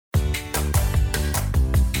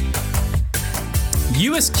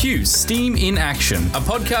USQ STEAM in Action, a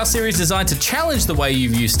podcast series designed to challenge the way you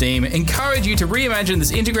view STEAM, encourage you to reimagine this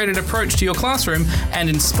integrated approach to your classroom, and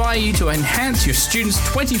inspire you to enhance your students'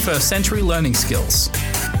 21st century learning skills.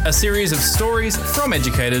 A series of stories from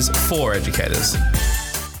educators for educators.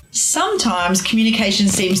 Sometimes communication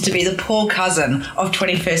seems to be the poor cousin of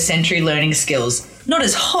 21st century learning skills. Not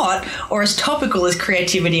as hot or as topical as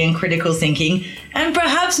creativity and critical thinking, and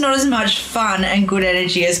perhaps not as much fun and good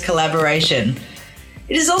energy as collaboration.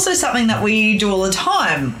 It is also something that we do all the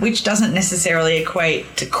time, which doesn't necessarily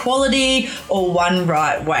equate to quality or one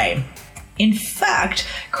right way. In fact,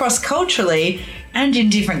 cross-culturally and in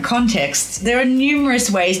different contexts, there are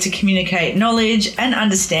numerous ways to communicate knowledge and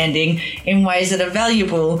understanding in ways that are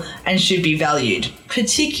valuable and should be valued,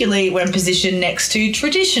 particularly when positioned next to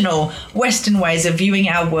traditional Western ways of viewing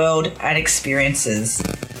our world and experiences.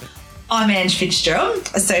 I'm Ange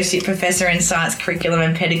Fitzgerald, Associate Professor in Science Curriculum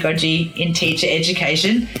and Pedagogy in Teacher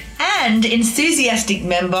Education and enthusiastic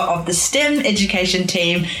member of the STEM education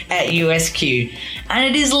team at USQ. And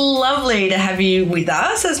it is lovely to have you with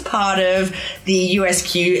us as part of the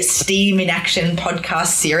USQ STEAM in Action podcast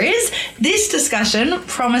series. This discussion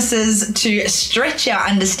promises to stretch our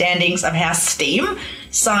understandings of how STEAM,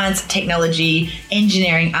 science, technology,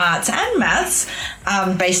 engineering, arts and maths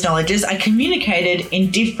based knowledges are communicated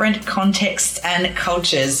in different contexts and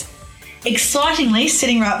cultures. Excitingly,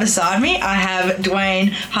 sitting right beside me, I have Dwayne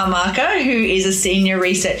Harmarko, who is a Senior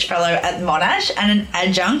Research Fellow at Monash and an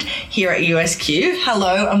adjunct here at USQ.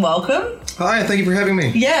 Hello and welcome. Hi, thank you for having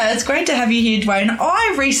me. Yeah, it's great to have you here, Dwayne.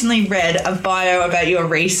 I recently read a bio about your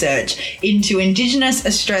research into Indigenous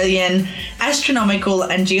Australian astronomical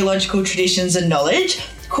and geological traditions and knowledge.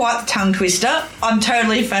 Quite the tongue twister. I'm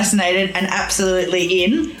totally fascinated and absolutely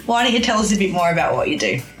in. Why don't you tell us a bit more about what you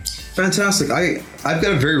do? Fantastic. I've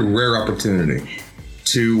got a very rare opportunity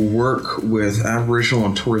to work with Aboriginal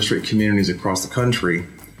and Torres Strait communities across the country.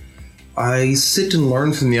 I sit and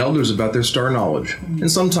learn from the elders about their star knowledge, and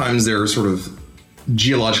sometimes their sort of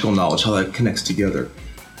geological knowledge, how that connects together.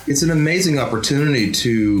 It's an amazing opportunity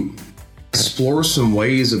to explore some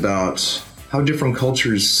ways about how different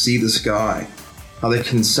cultures see the sky, how they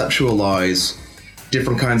conceptualize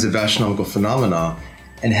different kinds of astronomical phenomena,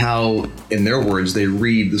 and how, in their words, they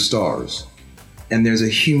read the stars. And there's a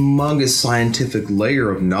humongous scientific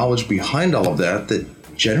layer of knowledge behind all of that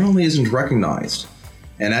that generally isn't recognized.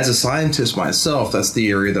 And as a scientist myself, that's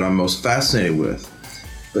the area that I'm most fascinated with.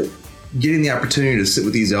 But getting the opportunity to sit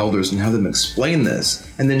with these elders and have them explain this,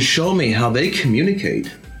 and then show me how they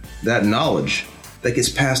communicate that knowledge that gets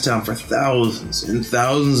passed down for thousands and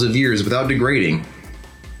thousands of years without degrading,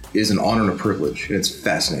 is an honor and a privilege. And it's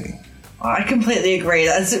fascinating. I completely agree.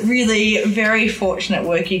 That's really very fortunate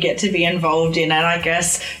work you get to be involved in, and I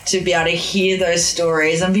guess to be able to hear those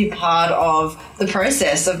stories and be part of the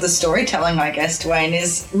process of the storytelling, I guess, Dwayne,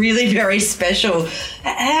 is really very special.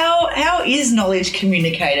 How is knowledge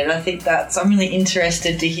communicated? I think I'm really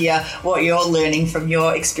interested to hear what you're learning from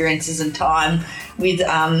your experiences and time with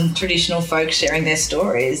traditional folks sharing their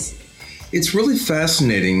stories. It's really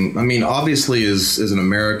fascinating. I mean, obviously, as an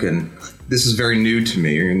American, this is very new to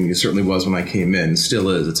me, and it certainly was when I came in, still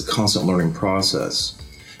is. It's a constant learning process.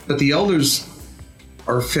 But the elders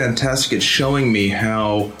are fantastic at showing me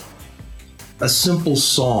how a simple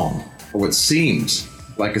song, or what seems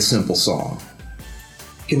like a simple song,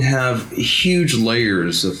 can have huge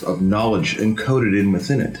layers of knowledge encoded in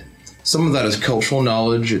within it. Some of that is cultural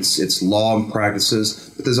knowledge, it's law and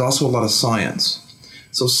practices, but there's also a lot of science.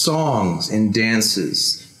 So songs and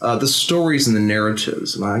dances, the stories and the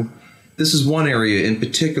narratives, and this is one area in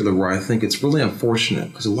particular where I think it's really unfortunate,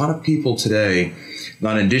 because a lot of people today,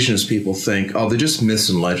 non-Indigenous people, think, oh, they're just myths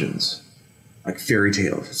and legends, like fairy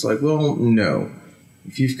tales. It's like, well, no.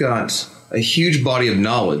 If you've got a huge body of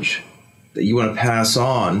knowledge that you want to pass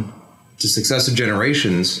on to successive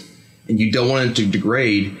generations, and you don't want it to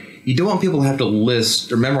degrade, you don't want people to have to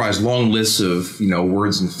list or memorize long lists of,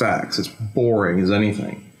 words and facts. It's boring as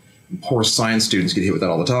anything. Poor science students get hit with that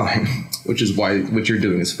all the time, which is why what you're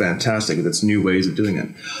doing is fantastic. That's new ways of doing it.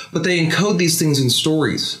 But they encode these things in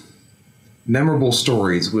stories, memorable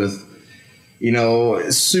stories with,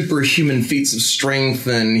 superhuman feats of strength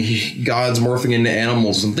and gods morphing into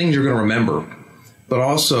animals and things you're going to remember. But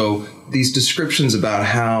also these descriptions about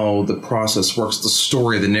how the process works, the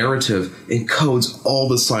story, the narrative, encodes all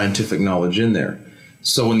the scientific knowledge in there.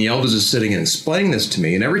 So when the elders are sitting and explaining this to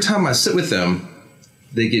me, and every time I sit with them,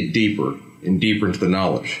 they get deeper and deeper into the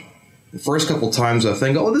knowledge. The first couple times I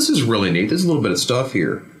think, oh, this is really neat. There's a little bit of stuff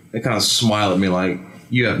here. They kind of smile at me like,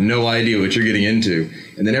 you have no idea what you're getting into.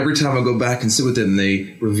 And then every time I go back and sit with them,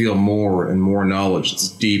 they reveal more and more knowledge that's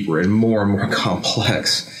deeper and more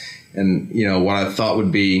complex. And, what I thought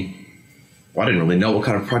would be, I didn't really know what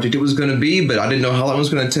kind of project it was going to be, but I didn't know how long it was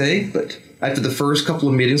going to take. But after the first couple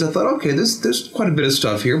of meetings, I thought, okay, there's quite a bit of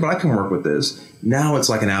stuff here, but I can work with this. Now it's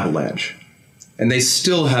like an avalanche. And they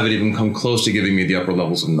still haven't even come close to giving me the upper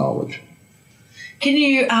levels of knowledge. Can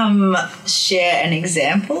you share an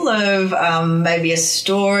example of maybe a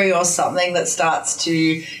story or something that starts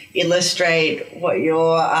to illustrate what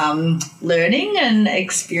you're learning and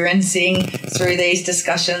experiencing through these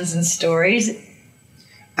discussions and stories?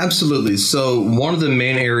 Absolutely. So one of the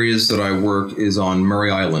main areas that I work is on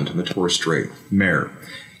Murray Island in the Torres Strait, Mare.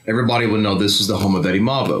 Everybody would know this is the home of Eddie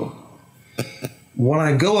Mabo. When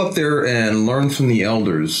I go up there and learn from the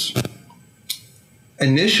elders,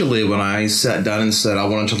 initially, when I sat down and said I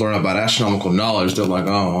wanted to learn about astronomical knowledge, they're like,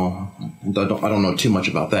 oh, I don't know too much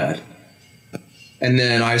about that. And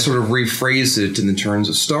then I sort of rephrased it in the terms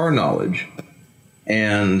of star knowledge.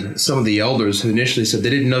 And some of the elders who initially said they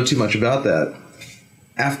didn't know too much about that,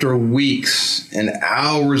 after weeks and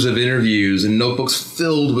hours of interviews and notebooks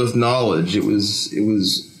filled with knowledge, it was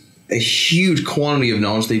a huge quantity of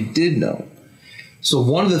knowledge they did know. So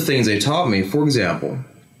one of the things they taught me, for example,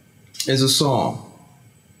 is a song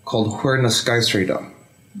called Hwere na Skysreda.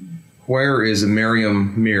 Hwere is a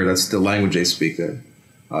Merriam-Mir, that's the language they speak there.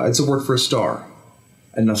 It's a word for a star.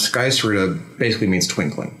 And na Skysreda basically means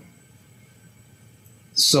twinkling.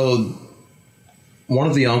 So one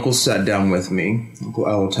of the uncles sat down with me, Uncle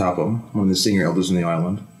Alotapa, one of the senior elders in the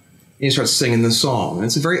island, and he starts singing this song. And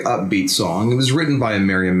it's a very upbeat song. It was written by a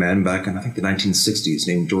Merriam man back in, I think, the 1960s,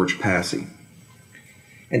 named George Passy.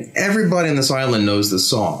 And everybody on this island knows this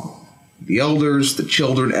song. The elders, the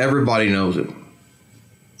children, everybody knows it.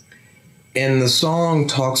 And the song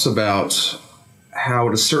talks about how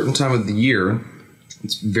at a certain time of the year,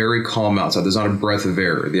 it's very calm outside. There's not a breath of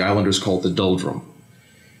air. The islanders call it the doldrum.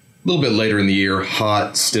 A little bit later in the year,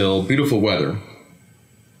 hot, still, beautiful weather.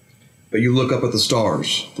 But you look up at the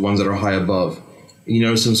stars, the ones that are high above, and you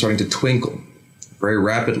notice them starting to twinkle very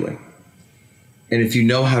rapidly. And if you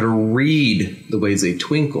know how to read the ways they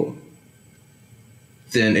twinkle,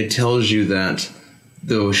 then it tells you that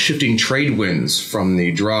the shifting trade winds from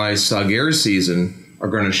the dry Sagar season are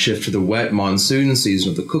going to shift to the wet monsoon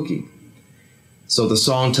season of the Cookie. So the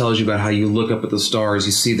song tells you about how you look up at the stars,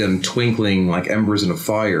 you see them twinkling like embers in a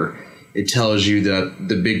fire. It tells you that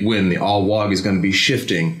the big wind, the Alwag, is going to be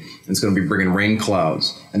shifting, and it's going to be bringing rain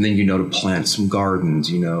clouds. And then you know to plant some gardens,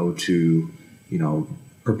 to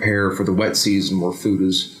prepare for the wet season where food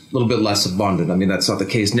is a little bit less abundant. I mean, that's not the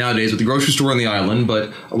case nowadays with the grocery store on the island,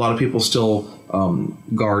 but a lot of people still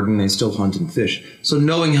garden, they still hunt and fish. So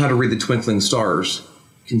knowing how to read the twinkling stars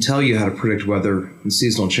can tell you how to predict weather and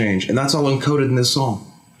seasonal change, and that's all encoded in this song.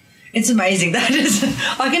 It's amazing. That is,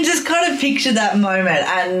 I can just kind of picture that moment,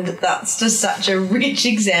 and that's just such a rich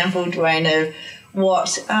example, Dwayne, of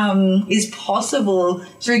what is possible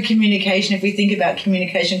through communication if we think about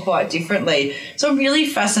communication quite differently. So I'm really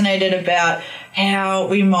fascinated about how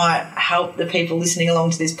we might help the people listening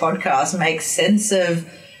along to this podcast make sense of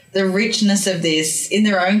the richness of this in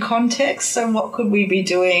their own context. So what could we be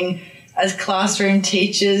doing as classroom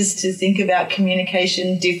teachers to think about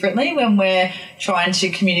communication differently when we're trying to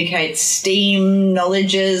communicate STEAM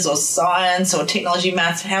knowledges or science or technology,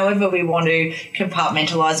 maths, however we want to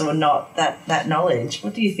compartmentalise or not that knowledge?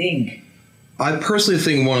 What do you think? I personally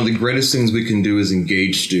think one of the greatest things we can do is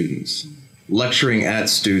engage students. Lecturing at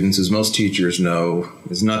students, as most teachers know,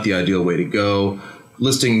 is not the ideal way to go.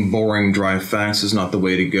 Listing boring, dry facts is not the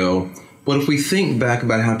way to go. But if we think back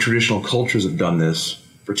about how traditional cultures have done this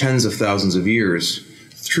for tens of thousands of years,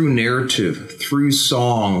 through narrative, through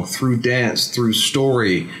song, through dance, through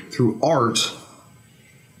story, through art,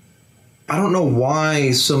 I don't know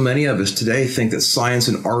why so many of us today think that science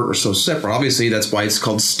and art are so separate. Obviously, that's why it's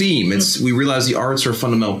called STEAM. We realize the arts are a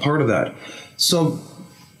fundamental part of that. So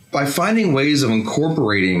by finding ways of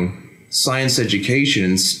incorporating science education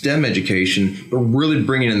and STEM education, but really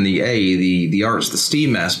bringing in the arts, the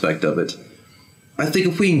STEAM aspect of it, I think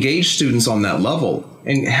if we engage students on that level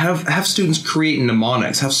and have students create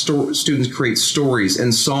mnemonics, have students create stories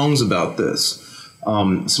and songs about this.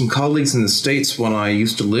 Some colleagues in the States, when I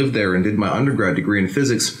used to live there and did my undergrad degree in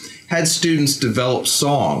physics, had students develop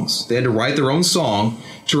songs. They had to write their own song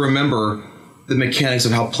to remember the mechanics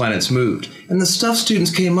of how planets moved. And the stuff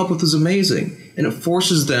students came up with was amazing. And it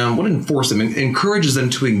forces them, it encourages them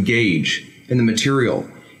to engage in the material.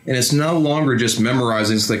 And it's no longer just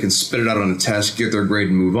memorizing so they can spit it out on a test, get their grade,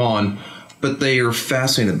 and move on. But they are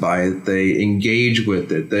fascinated by it. They engage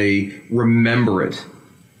with it. They remember it.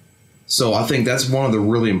 So I think that's one of the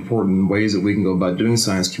really important ways that we can go about doing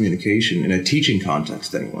science communication in a teaching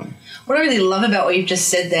context anyway. What I really love about what you've just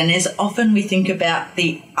said then is often we think about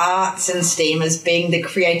the arts and STEAM as being the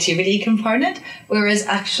creativity component, whereas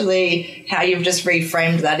actually how you've just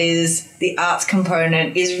reframed that is the arts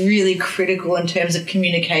component is really critical in terms of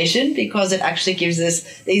communication, because it actually gives us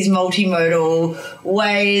these multimodal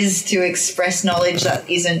ways to express knowledge that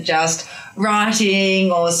isn't just writing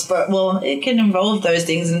or it can involve those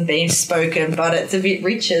things and being spoken, but it's a bit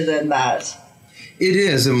richer than that. It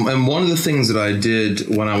is, and one of the things that I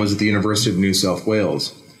did when I was at the University of New South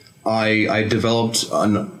Wales, I developed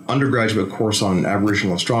an undergraduate course on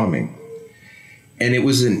Aboriginal astronomy, and it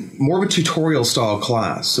was more of a tutorial style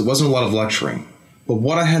class. It wasn't a lot of lecturing, but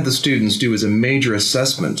what I had the students do as a major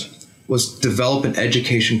assessment was develop an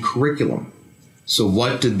education curriculum. So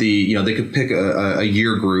what did they could pick a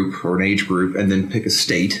year group or an age group and then pick a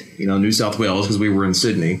state, New South Wales, because we were in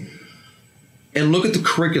Sydney, and look at the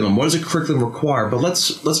curriculum. What does a curriculum require? But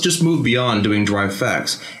let's just move beyond doing dry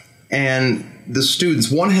facts. And the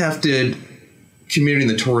students, one half did community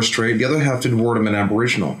in the Torres Strait, the other half did Wardam and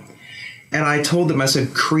Aboriginal. And I told them, I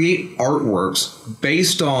said, create artworks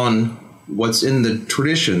based on what's in the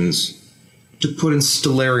traditions to put in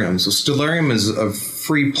Stellarium. So Stellarium is a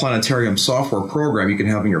free planetarium software program you can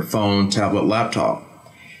have on your phone, tablet, laptop.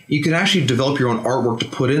 You can actually develop your own artwork to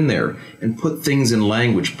put in there and put things in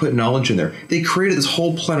language, put knowledge in there. They created this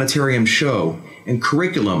whole planetarium show and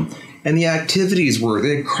curriculum, and the activities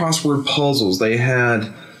they had crossword puzzles, they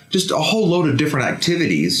had just a whole load of different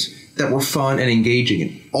activities that were fun and engaging.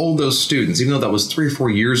 And all those students, even though that was 3 or 4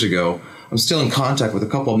 years ago, I'm still in contact with a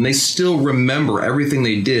couple of them. They still remember everything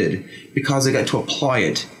they did because they got to apply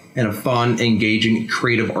it in a fun, engaging,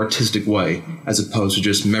 creative, artistic way, as opposed to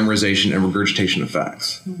just memorization and regurgitation of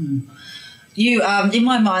facts. You, in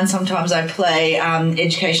my mind, sometimes I play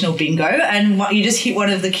educational bingo, and you just hit one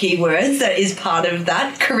of the key words that is part of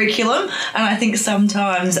that curriculum. And I think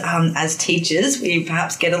sometimes as teachers, we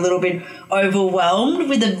perhaps get a little bit overwhelmed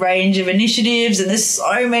with the range of initiatives, and there's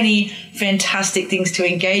so many fantastic things to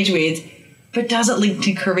engage with, but does it link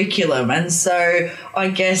to curriculum? And so I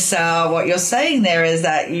guess what you're saying there is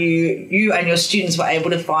that you and your students were able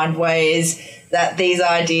to find ways that these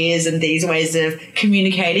ideas and these ways of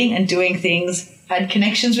communicating and doing things had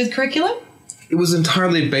connections with curriculum? It was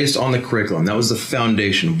entirely based on the curriculum. That was the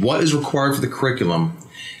foundation. What is required for the curriculum?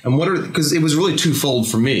 And because it was really twofold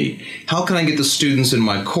for me. How can I get the students in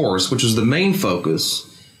my course, which was the main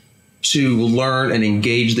focus, to learn and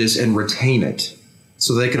engage this and retain it,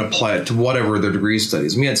 so they can apply it to whatever their degree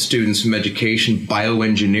studies. We had students from education,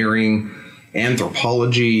 bioengineering,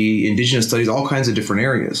 anthropology, indigenous studies, all kinds of different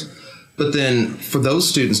areas. But then for those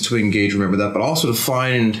students to engage, remember that, but also to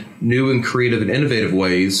find new and creative and innovative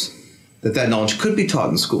ways that knowledge could be taught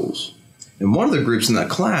in schools. And one of the groups in that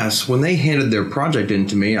class, when they handed their project in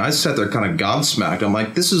to me, I sat there kind of gobsmacked. I'm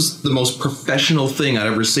like, this is the most professional thing I'd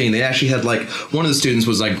ever seen. They actually had one of the students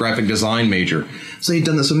was graphic design major. So he'd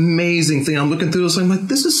done this amazing thing. I'm looking through this, I'm like,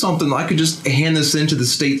 this is something I could just hand this into the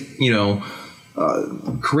state,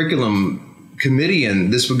 curriculum committee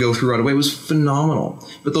and this would go through right away. It was phenomenal.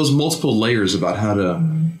 But those multiple layers about how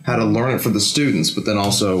to learn it for the students, but then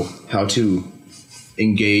also how to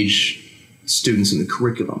engage students in the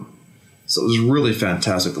curriculum. So it was really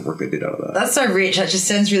fantastic, the work they did out of that. That's so rich. That just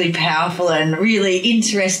sounds really powerful and really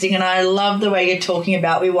interesting. And I love the way you're talking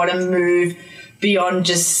about we want to move beyond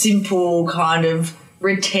just simple kind of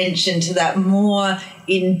retention to that more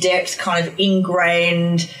in-depth kind of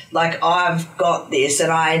ingrained, I've got this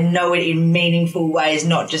and I know it in meaningful ways,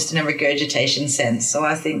 not just in a regurgitation sense. So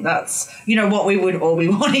I think that's, what we would all be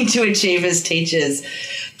wanting to achieve as teachers.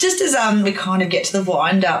 Just as we kind of get to the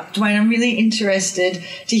wind up, Dwayne, I'm really interested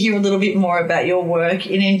to hear a little bit more about your work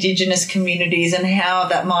in Indigenous communities and how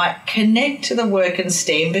that might connect to the work in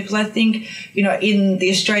STEAM, because I think, in the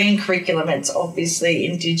Australian curriculum, it's obviously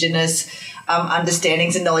Indigenous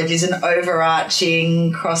understandings and knowledge is an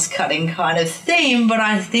overarching, cross-cutting kind of theme, but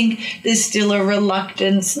I think there's still a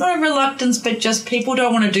reluctance, not a reluctance, but just people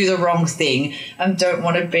don't want to do the wrong thing and don't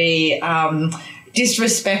want to be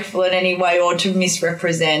disrespectful in any way or to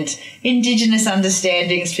misrepresent Indigenous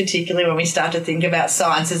understandings, particularly when we start to think about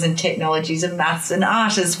sciences and technologies and maths and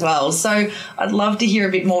art as well. So I'd love to hear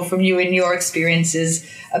a bit more from you and your experiences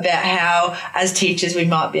about how, as teachers, we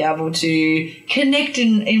might be able to connect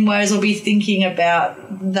in ways or be thinking about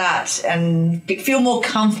that and feel more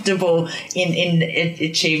comfortable in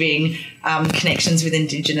achieving connections with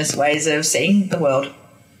Indigenous ways of seeing the world.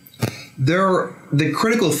 The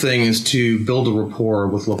critical thing is to build a rapport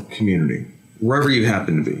with local community, wherever you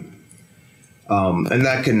happen to be. And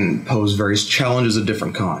that can pose various challenges of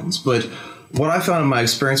different kinds. But what I found in my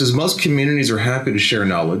experience is most communities are happy to share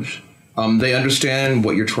knowledge. They understand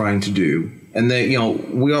what you're trying to do. And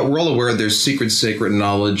we're all aware there's secret, sacred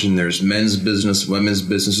knowledge, and there's men's business, women's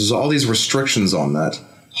business. There's all these restrictions on that,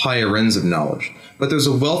 higher ends of knowledge. But there's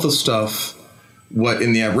a wealth of stuff, what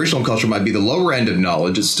in the Aboriginal culture might be the lower end of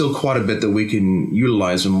knowledge. It's still quite a bit that we can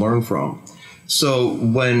utilize and learn from. So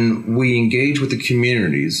when we engage with the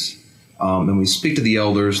communities and we speak to the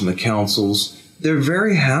elders and the councils, they're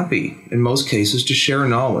very happy in most cases to share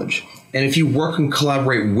knowledge. And if you work and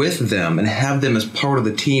collaborate with them and have them as part of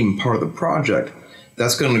the team, part of the project,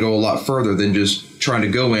 that's going to go a lot further than just trying to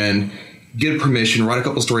go in, get permission, write a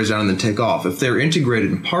couple stories down, and then take off. If they're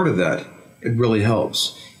integrated and part of that, it really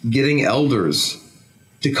helps. Getting elders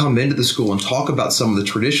to come into the school and talk about some of the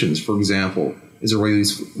traditions, for example, is a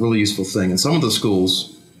really useful thing. And some of the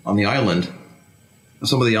schools on the island,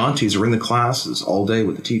 some of the aunties are in the classes all day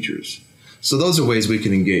with the teachers. So those are ways we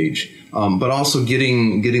can engage, but also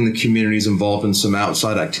getting the communities involved in some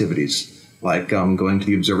outside activities, like going to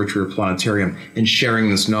the observatory or planetarium and sharing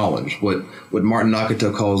this knowledge, what Martin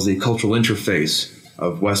Nakato calls the cultural interface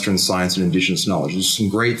of Western science and indigenous knowledge. There's some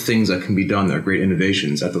great things that can be done there, great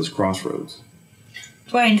innovations at those crossroads.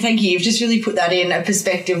 Dwayne, thank you. You've just really put that in a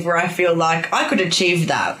perspective where I feel like I could achieve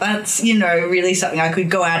that. That's, really something I could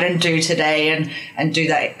go out and do today and do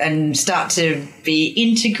that and start to be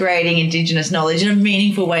integrating Indigenous knowledge in a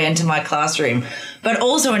meaningful way into my classroom. But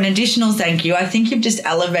also an additional thank you. I think you've just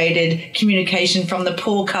elevated communication from the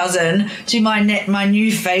poor cousin to my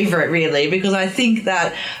new favourite, really, because I think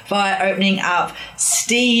that by opening up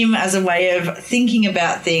STEAM as a way of thinking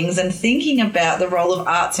about things and thinking about the role of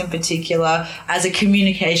arts in particular as a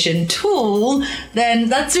communication tool, then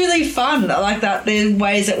that's really fun. I like that there's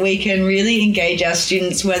ways that we can really engage our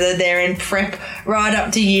students, whether they're in prep right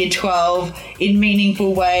up to year 12, in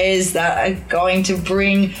meaningful ways that are going to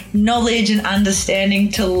bring knowledge and understanding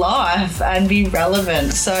to life and be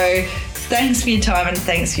relevant. So thanks for your time and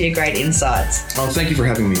thanks for your great insights. Oh, thank you for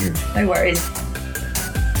having me here. No worries.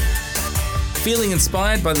 Feeling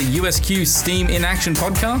inspired by the USQ STEAM in Action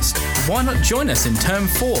podcast? Why not join us in Term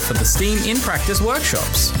 4 for the STEAM in Practice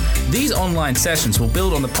workshops? These online sessions will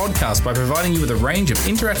build on the podcast by providing you with a range of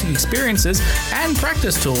interactive experiences and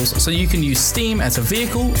practice tools so you can use STEAM as a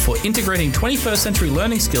vehicle for integrating 21st century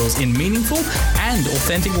learning skills in meaningful and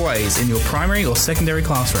authentic ways in your primary or secondary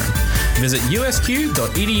classroom. Visit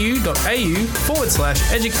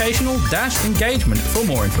usq.edu.au/educational-engagement for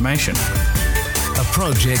more information. A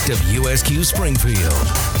project of USQ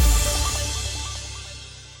Springfield.